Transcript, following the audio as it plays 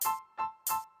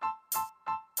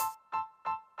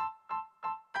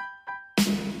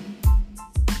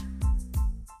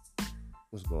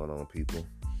What's going on, people?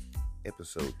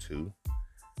 Episode 2.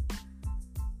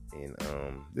 In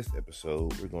this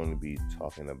episode, we're going to be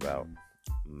talking about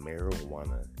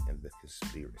marijuana and the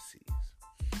conspiracies.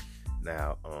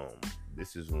 Now,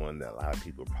 this is one that a lot of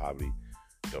people probably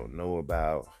don't know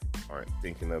about, aren't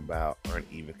thinking about,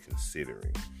 aren't even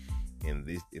considering. And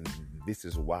this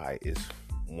is why it's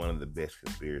one of the best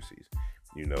conspiracies.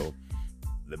 You know,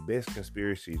 the best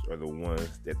conspiracies are the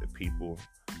ones that the people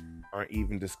aren't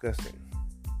even discussing.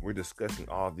 We're discussing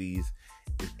all these.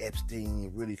 Did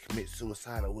Epstein really commit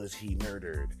suicide, or was he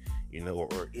murdered? You know,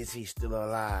 or is he still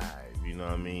alive? You know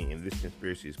what I mean? And this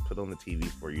conspiracy is put on the TV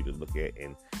for you to look at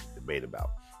and debate about.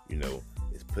 You know,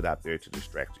 it's put out there to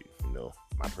distract you. You know,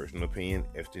 my personal opinion,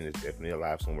 Epstein is definitely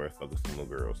alive somewhere, focused on little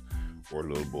girls or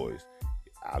little boys.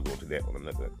 I'll go into that on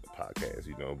another podcast,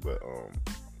 you know, but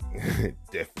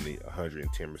definitely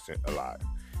 110% alive.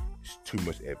 It's too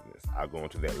much evidence. I'll go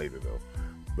into that later though.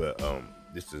 But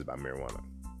this is about marijuana.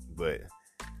 But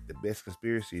the best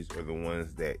conspiracies are the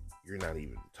ones that you're not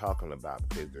even talking about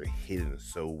because they're hidden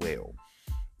so well,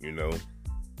 you know.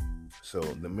 So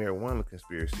the marijuana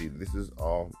conspiracy, this is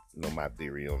all, you know, my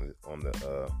theory on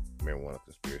the marijuana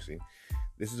conspiracy.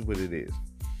 This is what it is.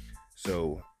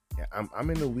 So I'm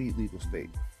in a weed legal state.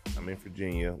 I'm in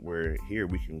Virginia, where here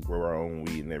we can grow our own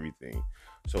weed and everything.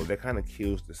 So that kind of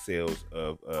kills the sales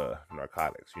of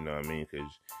narcotics, you know what I mean?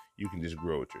 Because you can just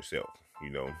grow it yourself,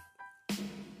 you know.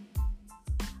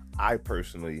 I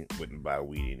personally wouldn't buy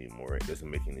weed anymore. It doesn't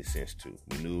make any sense to.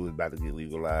 We knew it was about to get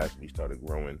legalized. We started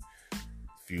growing a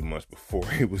few months before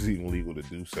it was even legal to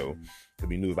do so. Because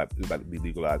we knew it was about to be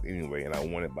legalized anyway. And I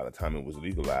wanted, by the time it was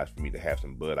legalized, for me to have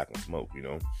some bud I can smoke, you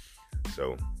know.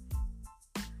 So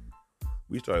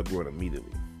we started growing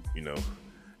immediately, you know.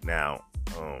 Now,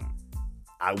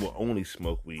 I will only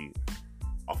smoke weed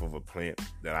off of a plant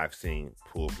that I've seen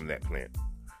pulled from that plant.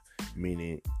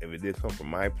 Meaning, if it did come from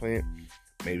my plant,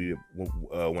 maybe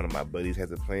one of my buddies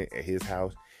has a plant at his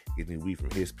house, gets me weed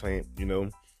from his plant, you know.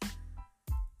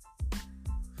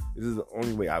 This is the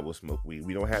only way I will smoke weed.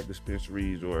 We don't have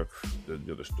dispensaries or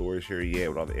the stores here yet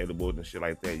with all the edibles and shit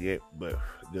like that yet, but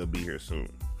they'll be here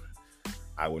soon.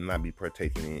 I will not be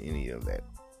partaking in any of that.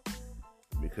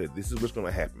 Because this is what's going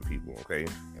to happen, people, okay?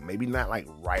 And maybe not like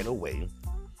right away.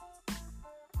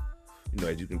 You know,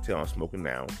 as you can tell, I'm smoking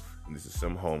now. And this is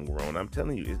some homegrown. I'm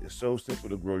telling you, it's so simple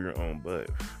to grow your own bud.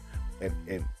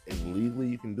 And legally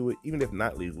you can do it. Even if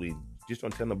not legally, just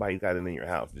don't tell nobody you got it in your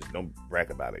house. Just don't brag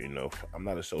about it, you know. I'm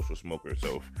not a social smoker,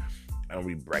 so I don't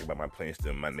really brag about my plants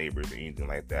to my neighbors or anything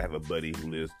like that. I have a buddy who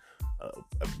lives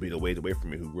a bit away from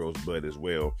me who grows bud as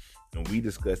well, and we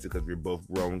discussed it because we're both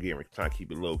grown again. We're trying to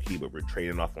keep it low key, but we're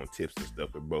trading off on tips and stuff.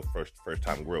 We're both first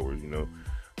time growers, you know.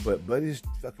 But bud is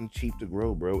fucking cheap to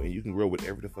grow, bro, and you can grow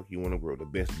whatever the fuck you want to grow. The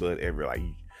best bud ever. Like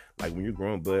when you're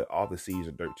growing bud, all the seeds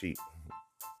are dirt cheap.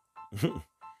 So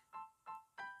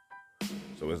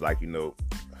it's like, you know,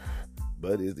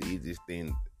 bud is the easiest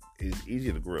thing. It's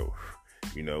easier to grow,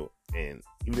 you know, and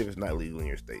even if it's not legal in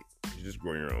your state, you just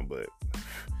grow your own bud.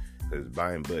 Because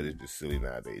buying bud is just silly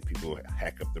nowadays. People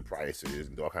hack up the prices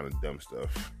and do all kind of dumb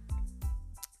stuff.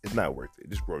 It's not worth it.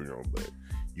 Just grow your own bud.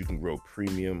 You can grow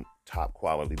premium, top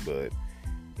quality bud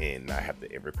and not have to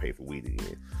ever pay for weed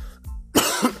again.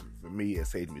 For me, it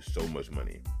saves me so much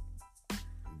money.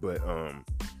 But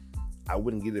I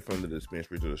wouldn't get it from the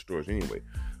dispensaries or the stores anyway,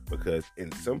 because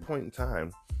in some point in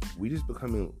time, we just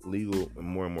becoming legal in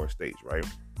more and more states, right?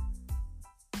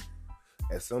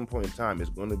 At some point in time, it's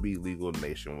going to be legal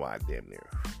nationwide, damn near.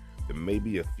 There may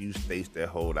be a few states that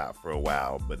hold out for a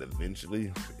while, but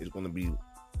eventually it's going to be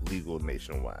legal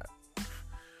nationwide.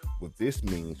 What this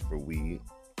means for weed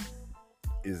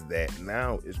is that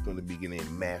now it's going to be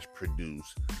getting mass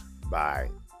produced by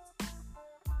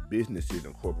businesses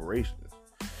and corporations.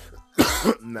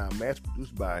 Now, mass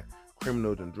produced by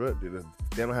criminals and drug dealers,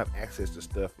 they don't have access to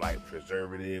stuff like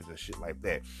preservatives and shit like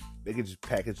that. They can just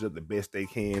package up the best they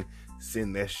can,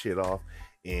 send that shit off,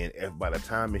 and if by the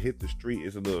time it hit the street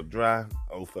it's a little dry,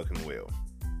 oh fucking well.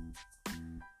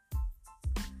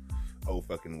 Oh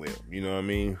fucking well. You know what I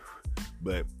mean?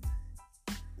 But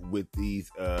with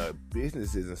these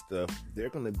businesses and stuff, they're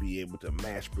going to be able to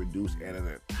mass produce at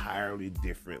an entirely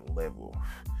different level.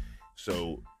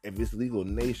 So if it's legal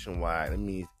nationwide, it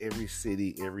means every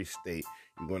city, every state,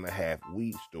 you're going to have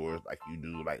weed stores like you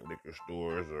do like liquor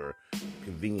stores or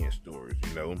convenience stores,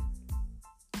 you know.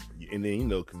 And then, you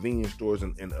know, convenience stores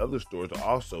and other stores will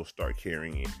also start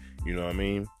carrying it, you know what I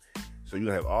mean? So you're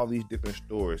going to have all these different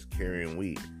stores carrying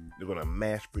weed. They're going to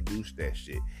mass produce that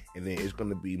shit. And then it's going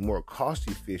to be more cost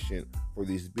efficient for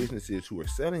these businesses who are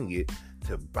selling it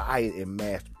to buy it in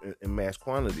mass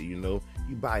quantity. You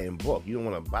buy in bulk. You don't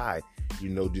want to buy,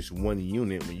 just one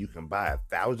unit when you can buy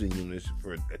 1,000 units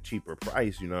for a cheaper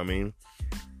price. You know what I mean?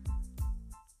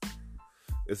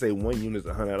 Let's say one unit's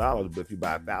 $100, but if you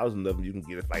buy 1,000 of them, you can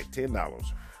get it for like $10.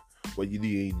 Well, then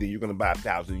you're going to buy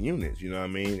 1,000 units. You know what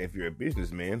I mean? If you're a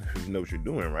businessman, you know what you're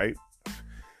doing, right?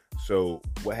 So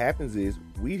what happens is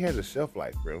weed has a shelf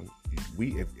life, bro.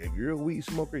 If you're a weed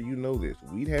smoker, you know this.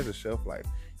 Weed has a shelf life.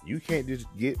 You can't just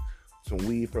get some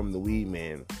weed from the weed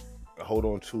man, hold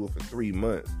on to it for 3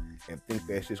 months, and think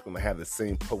that shit's going to have the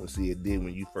same potency it did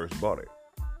when you first bought it.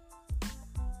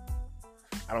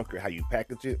 I don't care how you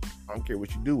package it. I don't care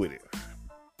what you do with it.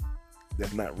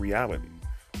 That's not reality,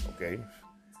 okay?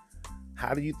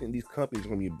 How do you think these companies are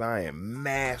going to be buying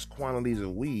mass quantities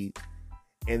of weed,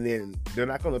 and then they're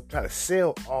not going to try to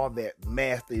sell all that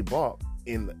mass they bought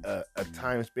in a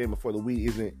time span before the weed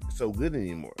isn't so good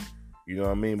anymore? You know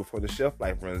what I mean? Before the shelf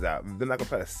life runs out. They're not going to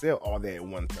try to sell all that at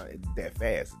one time that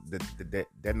fast. That's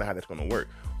not how that's going to work.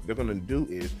 What they're going to do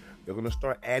is they're going to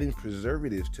start adding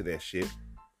preservatives to that shit,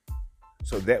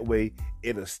 so that way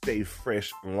it'll stay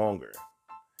fresh longer.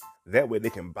 That way they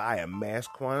can buy a mass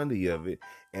quantity of it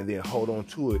and then hold on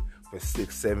to it for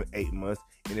 6, 7, 8 months,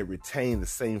 and it retain the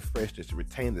same freshness, it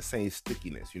retain the same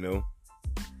stickiness, The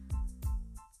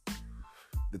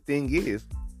thing is,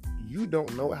 you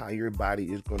don't know how your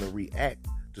body is going to react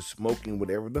to smoking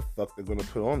whatever the fuck they're going to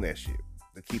put on that shit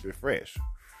to keep it fresh.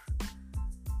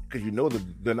 Because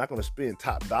that they're not going to spend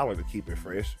top dollar to keep it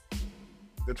fresh.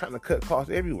 They're trying to cut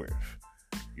costs everywhere.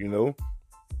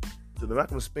 So they're not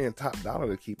going to spend top dollar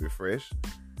to keep it fresh.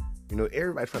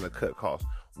 Everybody's trying to cut costs.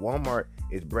 Walmart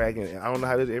is bragging, and I don't know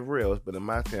how it is everywhere else, but in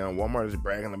my town, Walmart is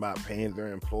bragging about paying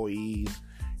their employees,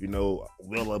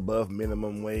 well above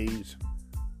minimum wage.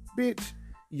 Bitch,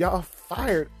 y'all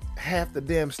fired half the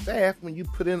damn staff when you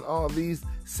put in all these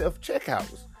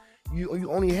self-checkouts.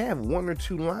 You only have 1 or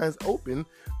 2 lines open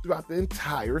throughout the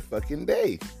entire fucking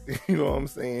day. You know what I'm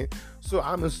saying? So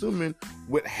I'm assuming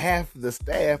with half the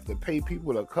staff to pay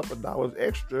people a couple dollars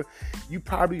extra, you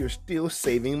probably are still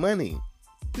saving money.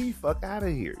 Get the fuck out of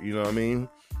here. You know what I mean?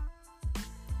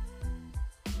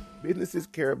 Businesses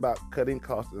care about cutting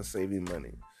costs and saving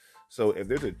money. So if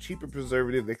there's a cheaper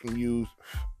preservative they can use,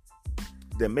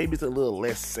 then maybe it's a little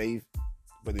less safe,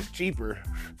 but it's cheaper,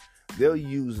 they'll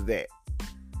use that.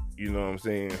 You know what I'm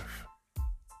saying?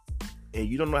 And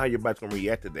you don't know how your body's going to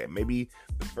react to that. Maybe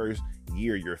the first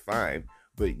year you're fine,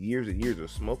 but years and years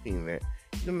of smoking that,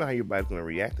 you don't know how your body's going to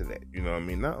react to that. You know what I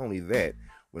mean? Not only that,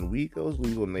 when weed goes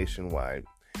legal nationwide,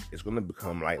 it's going to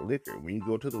become like liquor. When you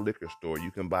go to the liquor store, you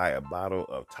can buy a bottle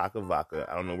of Taaka Vodka.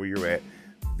 I don't know where you're at.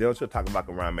 They don't sell Taaka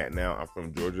Vodka where I'm at now. I'm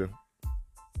from Georgia.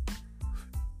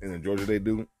 And in Georgia they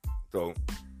do. So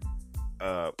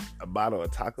a bottle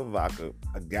of Taaka Vodka,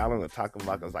 a gallon of Taaka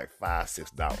Vodka is like $5,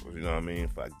 $6. You know what I mean?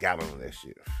 For a gallon of that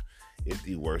shit. It's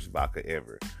the worst vodka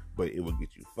ever. But it will get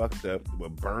you fucked up. It will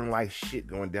burn like shit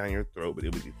going down your throat, but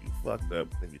it will get you fucked up.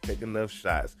 If you take enough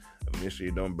shots, eventually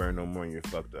you don't burn no more and you're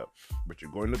fucked up. But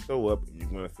you're going to throw up and you're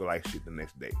going to feel like shit the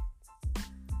next day.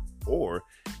 Or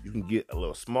you can get a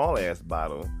little small ass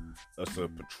bottle of some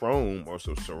Patron or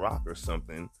some Ciroc or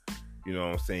something, you know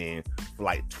what I'm saying, for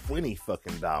like $20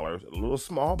 fucking dollars, a little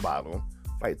small bottle,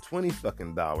 for like $20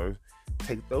 fucking dollars.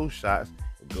 Take those shots,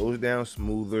 it goes down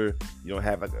smoother. You don't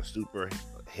have like a super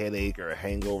headache or a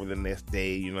hangover the next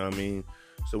day, you know what I mean?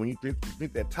 So when you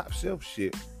drink that top shelf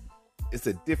shit, it's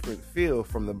a different feel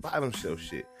from the bottom shelf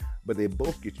shit, but they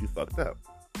both get you fucked up.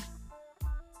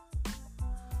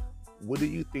 What do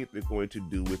you think they're going to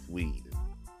do with weed?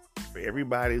 For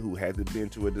everybody who hasn't been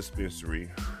to a dispensary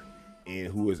and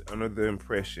who is under the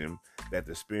impression that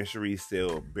dispensaries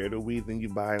sell better weed than you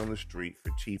buy on the street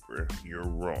for cheaper, you're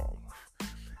wrong.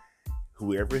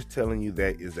 Whoever is telling you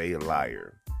that is a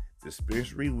liar.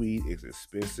 Dispensary weed is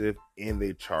expensive and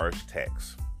they charge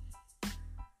tax.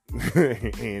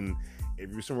 And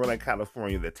if you're somewhere like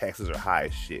California, the taxes are high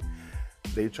as shit.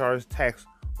 They charge tax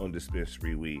on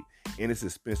dispensary weed, and it's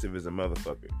expensive as a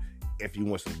motherfucker. If you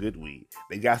want some good weed,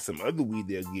 they got some other weed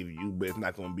they'll give you, but it's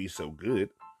not going to be so good.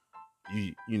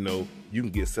 You know, you can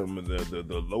get some of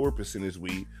the lower percentage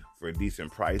weed for a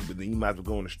decent price, but then you might as well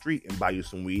go on the street and buy you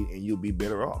some weed and you'll be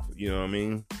better off. You know what I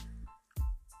mean?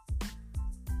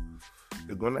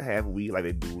 They're going to have weed like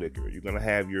they do liquor. You're going to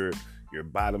have your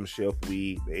bottom shelf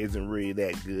weed that isn't really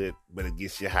that good, but it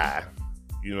gets you high.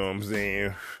 You know what I'm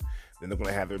saying? Then they're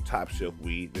going to have their top shelf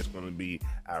weed that's going to be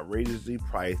outrageously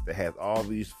priced, that has all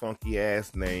these funky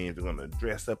ass names. They're going to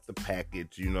dress up the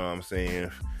package, you know what I'm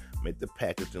saying? make the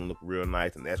packaging look real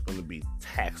nice, and that's going to be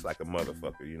taxed like a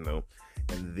motherfucker, you know.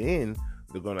 And then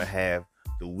they're going to have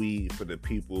the weed for the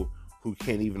people who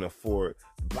can't even afford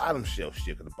the bottom shelf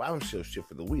shit, because the bottom shelf shit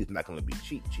for the weed is not going to be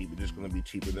cheap. It's just going to be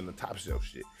cheaper than the top shelf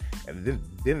shit. And then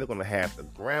they're going to have the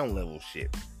ground level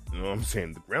shit. You know what I'm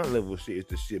saying? The ground level shit is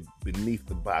the shit beneath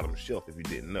the bottom shelf, if you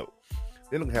didn't know.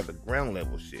 Then they're going to have the ground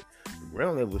level shit. The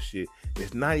ground level shit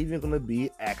is not even going to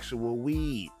be actual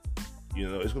weed. You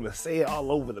know, it's going to say it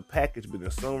all over the package, but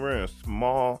then somewhere in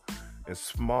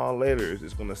small letters,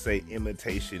 it's going to say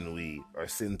imitation weed or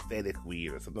synthetic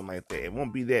weed or something like that. It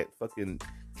won't be that fucking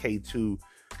K2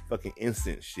 fucking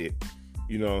incense shit.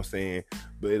 You know what I'm saying?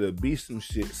 But it'll be some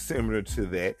shit similar to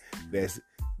that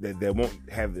that won't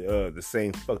have the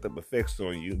same fucked up effects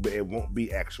on you, but it won't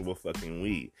be actual fucking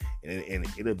weed. And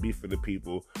it'll be for the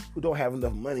people who don't have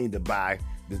enough money to buy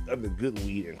this other good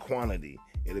weed in quantity.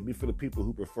 It'll be for the people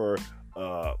who prefer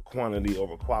quantity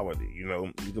over quality. You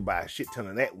know, you can buy a shit ton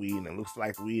of that weed and it looks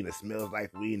like weed and it smells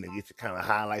like weed and it gets you kind of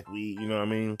high like weed, you know what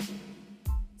I mean?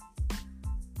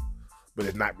 But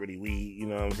it's not really weed, you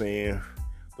know what I'm saying?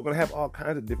 They're gonna have all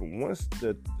kinds of different. Once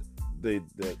the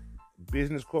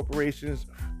business corporations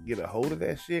get a hold of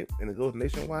that shit and it goes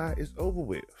nationwide, it's over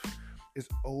with. It's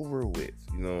over with.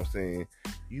 You know what I'm saying?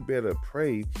 You better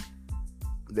pray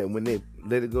that when they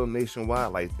let it go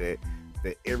nationwide like that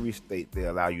every state they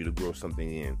allow you to grow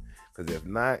something in. Because if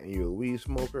not, and you're a weed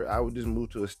smoker, I would just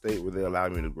move to a state where they allow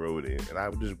me to grow it in, and I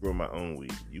would just grow my own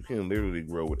weed. You can literally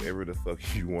grow whatever the fuck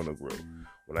you want to grow.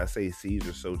 When I say seeds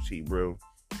are so cheap, bro,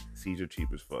 seeds are cheap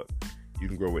as fuck. You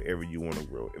can grow whatever you want to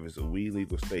grow. If it's a weed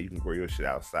legal state, you can grow your shit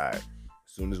outside. As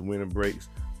soon as winter breaks,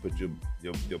 put your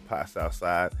pots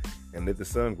outside and let the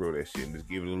sun grow that shit and just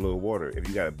give it a little water. If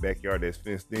you got a backyard that's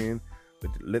fenced in,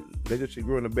 let your shit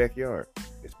grow in the backyard.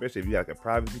 Especially if you got like a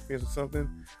privacy fence or something,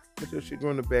 let your shit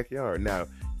grow in the backyard. Now,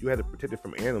 you have to protect it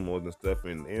from animals and stuff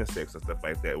and insects and stuff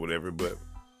like that, whatever, but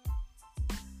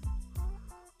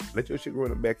let your shit grow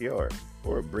in the backyard.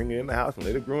 Or bring it in the house and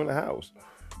let it grow in the house.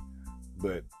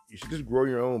 But you should just grow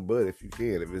your own bud if you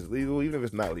can. If it's legal, even if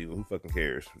it's not legal, who fucking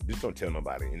cares? Just don't tell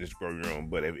nobody and just grow your own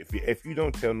bud. If you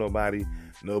don't tell nobody,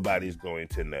 nobody's going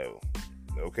to know.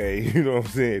 Okay? You know what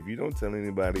I'm saying? If you don't tell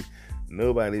anybody,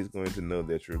 nobody's going to know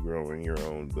that you're growing your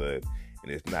own bud,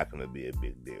 and it's not going to be a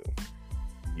big deal.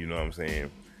 You know what I'm saying?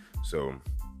 So,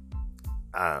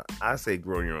 I say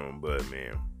grow your own bud,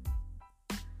 man.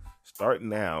 Start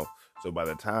now, so by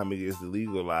the time it gets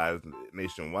legalized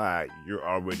nationwide, you're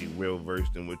already well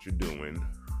versed in what you're doing.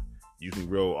 You can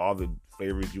grow all the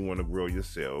flavors you want to grow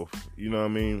yourself. You know what I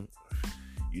mean?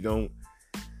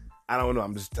 I don't know.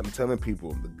 I'm telling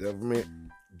people, the government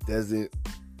doesn't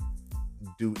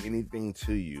do anything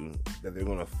to you that they're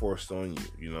going to force on you.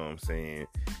 You know what I'm saying?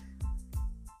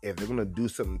 If they're going to do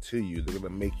something to you, they're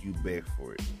going to make you beg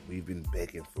for it. We've been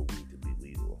begging for weed to be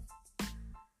legal.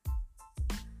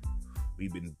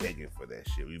 We've been begging for that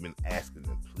shit. We've been asking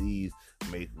them, please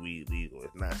make weed legal.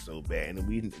 It's not so bad. And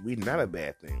weed not a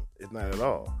bad thing. It's not at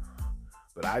all.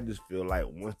 But I just feel like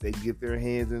once they get their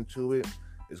hands into it,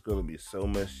 it's going to be so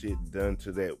much shit done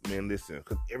to that. Man, listen,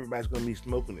 because everybody's going to be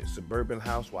smoking it. Suburban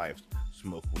housewives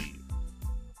smoke weed.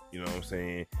 You know what I'm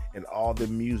saying? And all the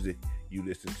music you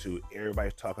listen to,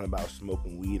 everybody's talking about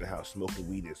smoking weed and how smoking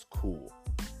weed is cool.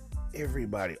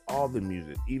 Everybody, all the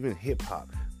music, even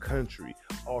hip-hop, country,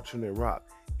 alternate rock,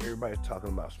 everybody's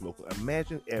talking about smoking.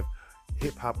 Imagine if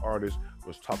hip-hop artists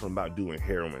was talking about doing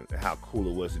heroin and how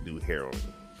cool it was to do heroin.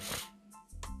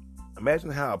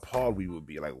 Imagine how appalled we would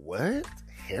be. Like, what?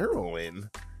 Heroin?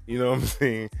 You know what I'm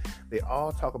saying? They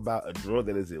all talk about a drug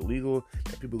that is illegal,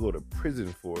 that people go to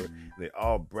prison for, and they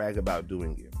all brag about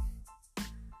doing it.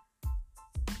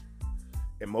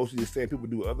 And most of the same people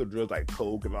do other drugs like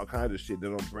coke and all kinds of shit. They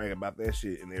don't brag about that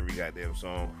shit in every goddamn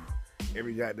song.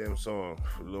 Every goddamn song,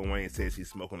 Lil Wayne says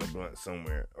he's smoking a blunt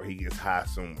somewhere or he gets high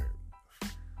somewhere.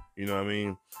 You know what I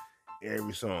mean?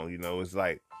 Every song, you know, it's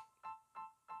like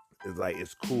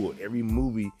it's cool. Every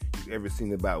movie you've ever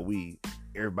seen about weed,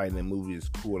 everybody in that movie is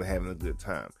cool and having a good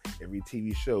time. Every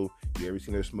TV show you ever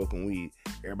seen they're smoking weed,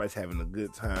 everybody's having a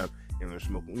good time and they're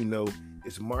smoking. You know,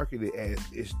 it's marketed as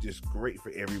it's just great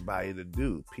for everybody to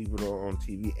do. People are on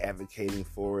TV advocating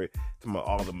for it, talking about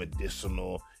all the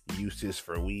medicinal uses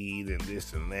for weed and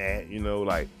this and that. You know,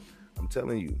 like, I'm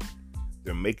telling you,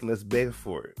 they're making us beg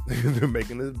for it. They're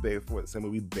making us beg for it. Same way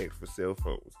we beg for cell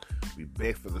phones. We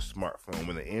beg for the smartphone.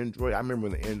 I remember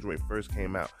when the Android first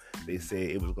came out, they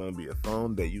said it was going to be a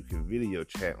phone that you can video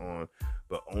chat on,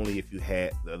 but only if you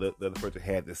had the other person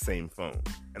had the same phone.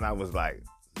 And I was like,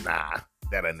 nah,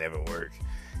 that'll never work.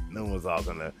 No one's all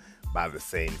gonna buy the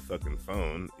same fucking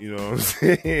phone. You know what I'm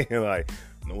saying? Like,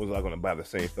 No one's all gonna buy the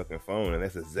same fucking phone, and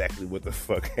that's exactly what the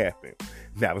fuck happened.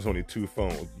 Now there's only two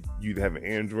phones. You either have an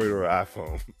Android or an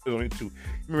iPhone. There's only two.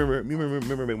 Remember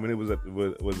when it was the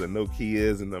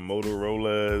Nokias and the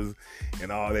Motorola's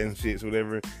and all that shit, so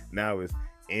whatever. Now it's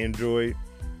Android,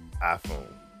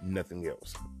 iPhone, nothing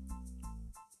else.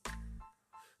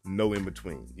 No in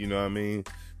between. You know what I mean?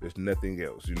 There's nothing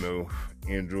else.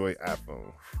 Android,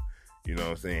 iPhone. You know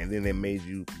what I'm saying? And then they made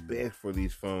you beg for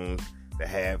these phones to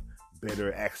have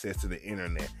better access to the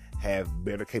internet, have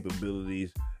better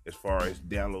capabilities as far as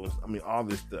downloads. I mean, all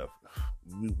this stuff.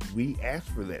 We asked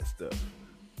for that stuff.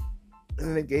 And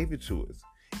then they gave it to us.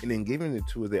 And then giving it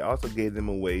to us, they also gave them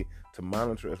a way to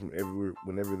monitor us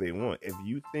whenever they want. If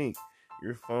you think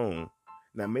your phone,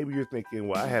 now maybe you're thinking,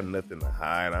 well, I have nothing to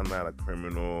hide. I'm not a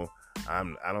criminal. I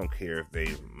don't care if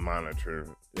they monitor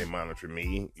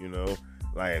me,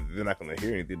 Like, they're not going to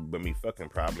hear anything but me fucking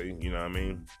probably, you know what I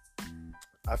mean?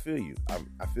 I feel you.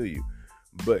 I feel you.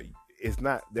 But it's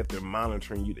not that they're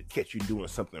monitoring you to catch you doing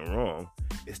something wrong.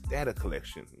 It's data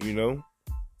collection,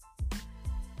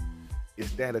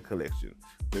 It's data collection.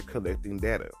 They're collecting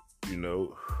data,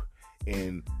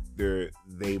 and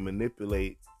they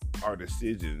manipulate our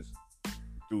decisions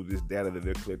through this data that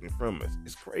they're collecting from us.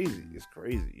 It's crazy. It's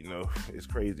crazy.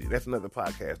 That's another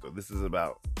podcast, though. This is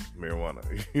about marijuana,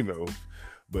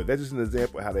 But that's just an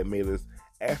example of how they made us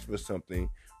ask for something,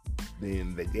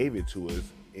 then they gave it to us,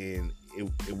 and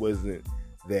it wasn't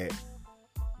that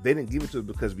they didn't give it to us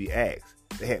because we asked.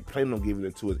 They had planned on giving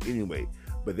it to us anyway,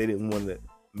 but they didn't want to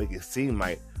make it seem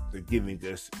like they're giving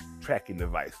us tracking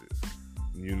devices,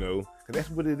 because that's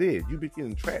what it is. You've been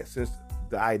getting tracked since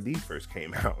the ID first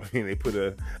came out, and they put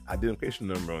a identification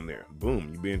number on there. Boom,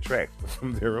 you've been tracked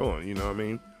from there on. You know what I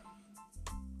mean?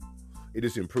 It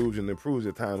just improves and improves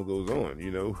as time goes on.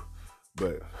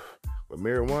 But with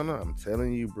marijuana, I'm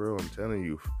telling you, bro.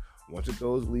 Once it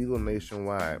goes legal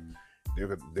nationwide, there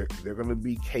going to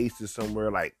be cases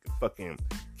somewhere like fucking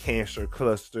cancer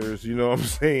clusters, you know what I'm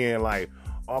saying? Like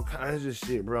all kinds of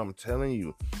shit, bro. I'm telling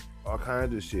you, all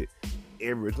kinds of shit.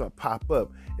 It's going to pop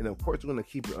up. And of course, they're going to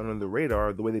keep it under the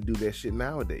radar the way they do that shit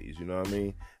nowadays, you know what I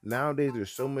mean? Nowadays,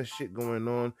 there's so much shit going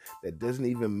on that doesn't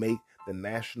even make the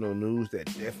national news that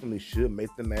definitely should make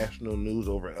the national news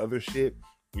over other shit,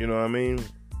 you know what I mean?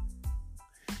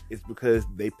 It's because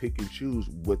they pick and choose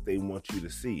what they want you to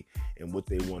see and what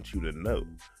they want you to know,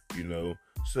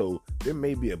 So there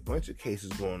may be a bunch of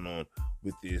cases going on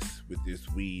with this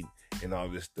weed and all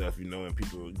this stuff, and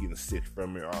people are getting sick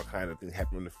from it, all kinds of things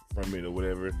happening from it or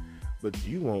whatever. But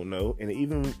you won't know. And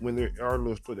even when there are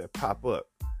little stories that pop up,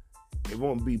 it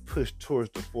won't be pushed towards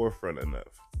the forefront enough.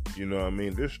 You know what I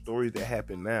mean? There's stories that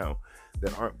happen now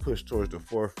that aren't pushed towards the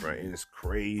forefront, and it's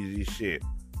crazy shit.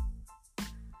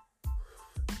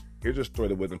 Here's a story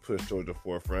that wasn't pushed towards the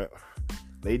forefront.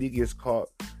 Lady gets caught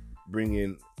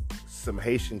bringing some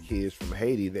Haitian kids from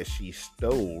Haiti that she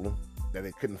stole, that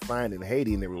they couldn't find in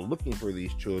Haiti, and they were looking for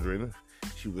these children.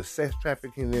 She was sex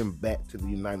trafficking them back to the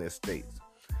United States.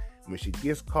 When she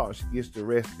gets caught, she gets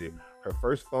arrested, her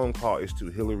first phone call is to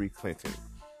Hillary Clinton.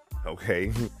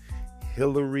 Okay?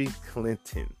 Hillary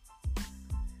Clinton.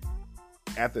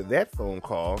 After that phone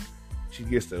call, she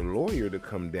gets a lawyer to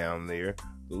come down there.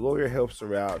 The lawyer helps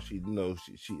her out. She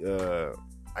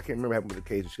I can't remember what happened with the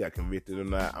case, if she got convicted or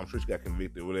not. I'm sure she got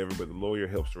convicted or whatever, but the lawyer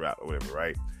helps her out or whatever,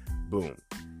 right? Boom.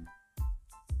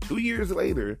 2 years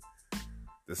later,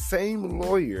 the same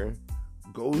lawyer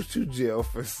goes to jail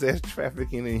for sex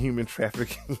trafficking and human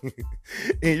trafficking.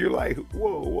 And you're like,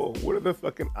 whoa, what are the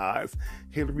fucking odds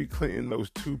Hillary Clinton knows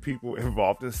two people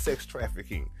involved in sex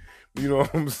trafficking? You know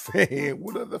what I'm saying?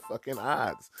 What are the fucking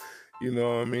odds? You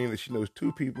know what I mean? That she knows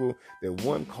two people, that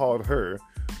one called her,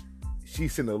 she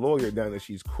sent a lawyer down that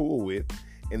she's cool with,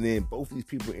 and then both these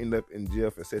people end up in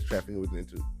jail for sex trafficking within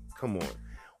two. Come on.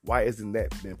 Why isn't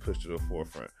that being pushed to the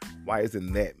forefront? Why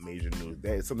isn't that major news?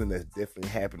 That is something that's definitely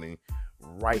happening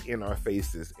right in our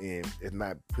faces, and it's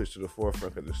not pushed to the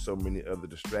forefront because there's so many other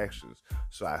distractions.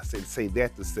 So I say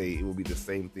that to say it will be the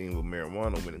same thing with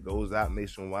marijuana. When it goes out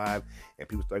nationwide and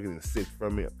people start getting sick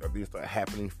from it, or things start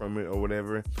happening from it or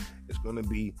whatever, it's going to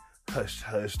be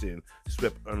hushed and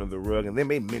swept under the rug, and they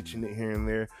may mention it here and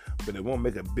there, but it won't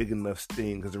make a big enough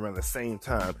sting because around the same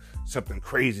time something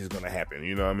crazy is going to happen.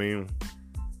 You know what I mean?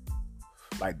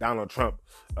 Like Donald Trump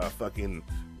fucking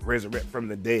resurrect from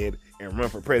the dead and run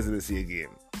for presidency again.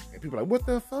 And people are like, what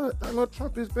the fuck? Donald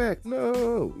Trump is back.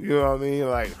 No. You know what I mean?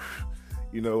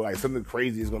 Like something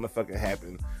crazy is going to fucking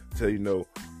happen to,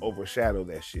 overshadow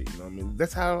that shit. You know what I mean?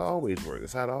 That's how it always works.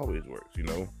 That's how it always works,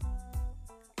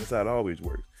 That's how it always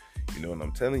works. And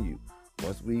I'm telling you,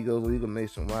 Once weed goes legal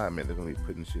nationwide, man, they're gonna be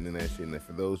putting shit in that shit. And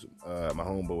for those, my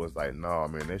homeboy was like, "Nah,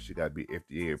 man, that shit gotta be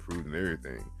FDA approved and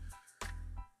everything."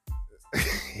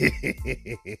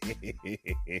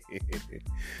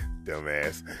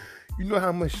 Dumbass. You know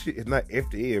how much shit is not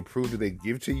FDA approved that they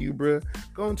give to you, bruh?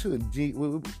 Going to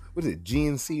what is it,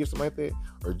 GNC or something like that?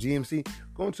 Or GMC?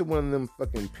 Going to one of them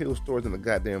fucking pill stores in the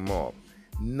goddamn mall.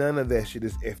 None of that shit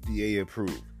is FDA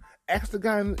approved. Ask the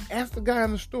guy in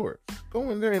the store. Go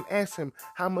in there and ask him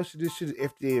how much of this shit is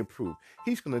FDA approved.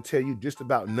 He's gonna tell you just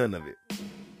about none of it.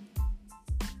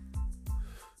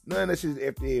 None of that shit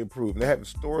is FDA approved. And they have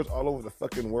stores all over the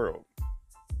fucking world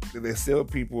that they sell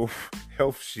people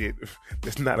health shit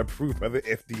that's not approved by the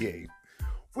FDA.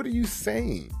 What are you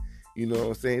saying? You know what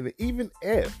I'm saying? Even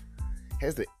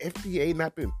has the FDA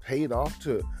not been paid off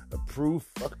to approve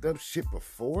fucked up shit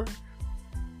before?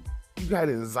 You got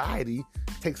anxiety,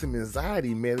 take some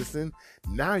anxiety medicine.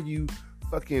 Now you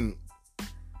fucking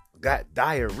got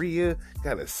diarrhea,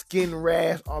 got a skin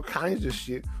rash, all kinds of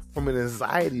shit from an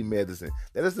anxiety medicine.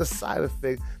 That is a side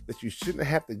effect that you shouldn't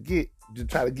have to get to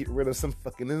try to get rid of some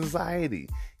fucking anxiety.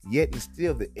 Yet and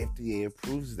still the FDA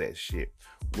approves that shit.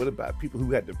 What about people who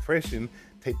got depression,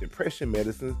 take depression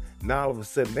medicines, now all of a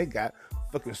sudden they got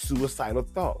fucking suicidal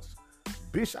thoughts?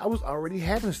 Bitch, I was already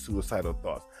having suicidal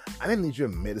thoughts. I didn't need your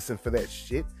medicine for that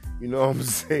shit. You know what I'm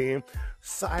saying?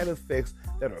 Side effects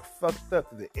that are fucked up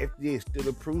that the FDA still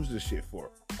approves this shit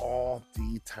for all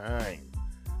the time.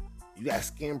 You got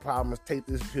skin problems, take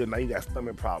this pill. Now you got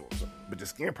stomach problems. But your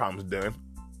skin problem's done.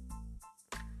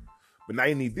 But now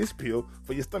you need this pill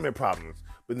for your stomach problems.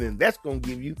 But then that's going to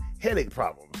give you headache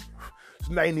problems.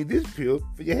 So now you need this pill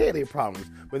for your headache problems.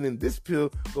 But then this pill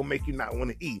going to make you not want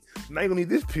to eat. So now you're going to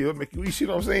need this pill to make you eat. You see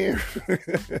what I'm saying?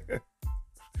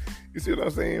 You see what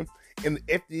I'm saying? And the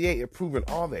FDA approving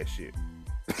all that shit.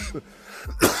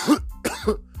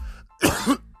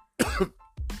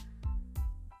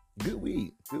 Good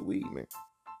weed, man.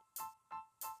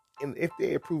 And the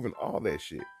FDA approving all that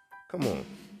shit. Come on.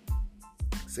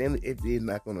 Saying the FDA is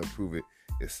not going to approve it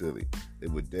is silly. They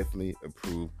would definitely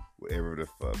approve whatever the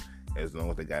fuck, as long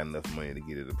as they got enough money to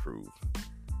get it approved.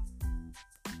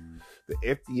 The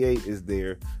FDA is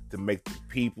there to make the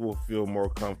people feel more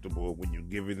comfortable when you're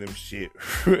giving them shit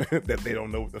that they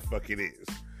don't know what the fuck it is.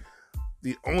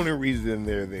 The only reason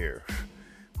they're there.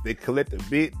 They collect a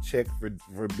big check for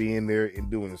being there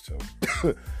and doing so.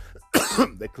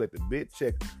 They collect a big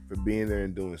check for being there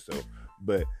and doing so.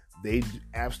 But they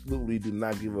absolutely do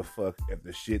not give a fuck if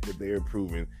the shit that they're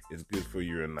approving is good for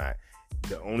you or not.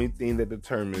 The only thing that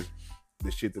determines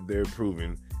the shit that they're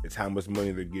approving is how much money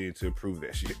they're getting to approve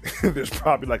that shit. There's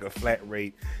probably like a flat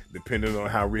rate depending on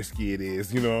how risky it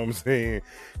is. You know what I'm saying?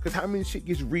 Because how many shit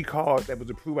gets recalled that was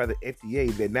approved by the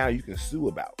FDA that now you can sue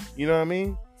about? You know what I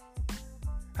mean?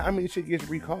 How many shit gets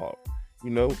recalled? You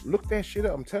know, look that shit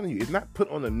up. I'm telling you, it's not put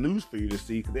on the news for you to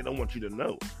see because they don't want you to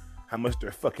know how much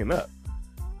they're fucking up.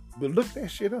 But look that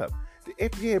shit up. The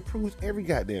FDA approves every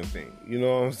goddamn thing. You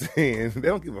know what I'm saying? They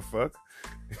don't give a fuck.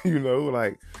 You know,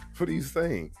 like, what are you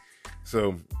saying?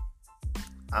 So,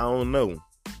 I don't know.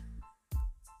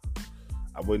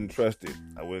 I wouldn't trust it.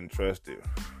 I wouldn't trust the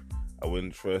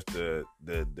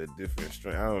different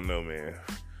strain. I don't know, man.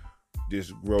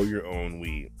 Just grow your own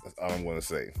weed. That's all I'm going to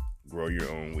say. Grow your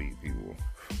own weed, people.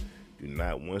 Do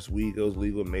not, once weed goes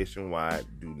legal nationwide,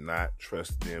 do not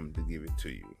trust them to give it to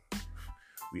you.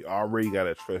 We already got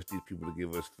to trust these people to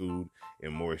give us food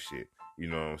and more shit. You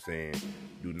know what I'm saying?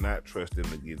 Do not trust them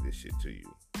to give this shit to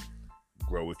you.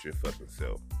 Grow it your fucking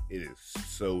self. It is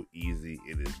so easy.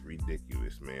 It is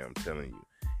ridiculous, man. I'm telling you.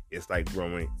 It's like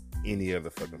growing any other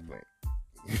fucking plant.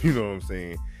 You know what I'm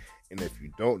saying? And if you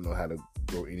don't know how to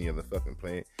grow any other fucking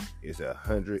plant, it's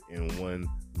 101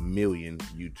 million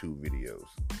YouTube videos.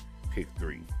 Pick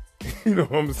 3. You know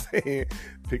what I'm saying?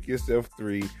 Pick yourself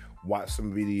 3. Watch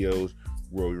some videos.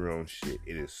 Grow your own shit.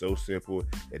 It is so simple.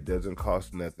 It doesn't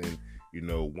cost nothing. You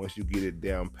know, once you get it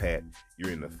down pat,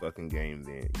 you're in the fucking game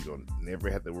then. You don't never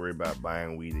have to worry about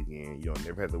buying weed again. You don't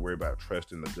never have to worry about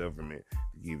trusting the government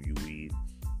to give you weed.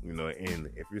 You know, and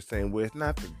if you're saying, well, it's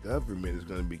not the government that's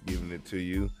going to be giving it to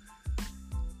you.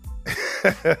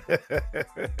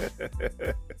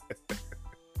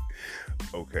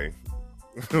 Okay.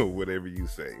 Whatever you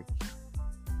say.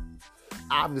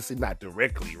 Obviously not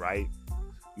directly, right?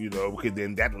 You know, because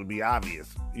then that would be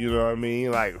obvious. You know what I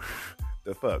mean? Like,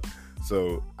 the fuck.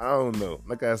 So, I don't know.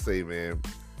 Like I say, man,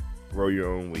 grow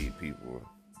your own weed, people.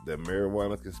 The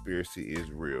marijuana conspiracy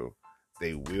is real.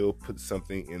 They will put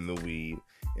something in the weed.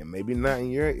 And maybe not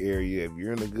in your area. If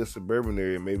you're in a good suburban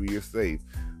area, maybe you're safe.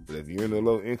 But if you're in a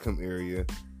low income area,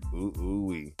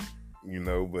 ooh-wee. You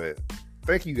know, but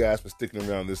thank you guys for sticking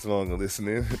around this long and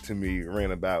listening to me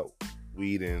rant about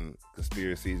weed and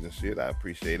conspiracies and shit. I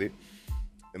appreciate it.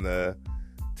 And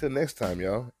till next time,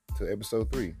 y'all, to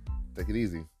episode 3. Take it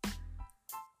easy.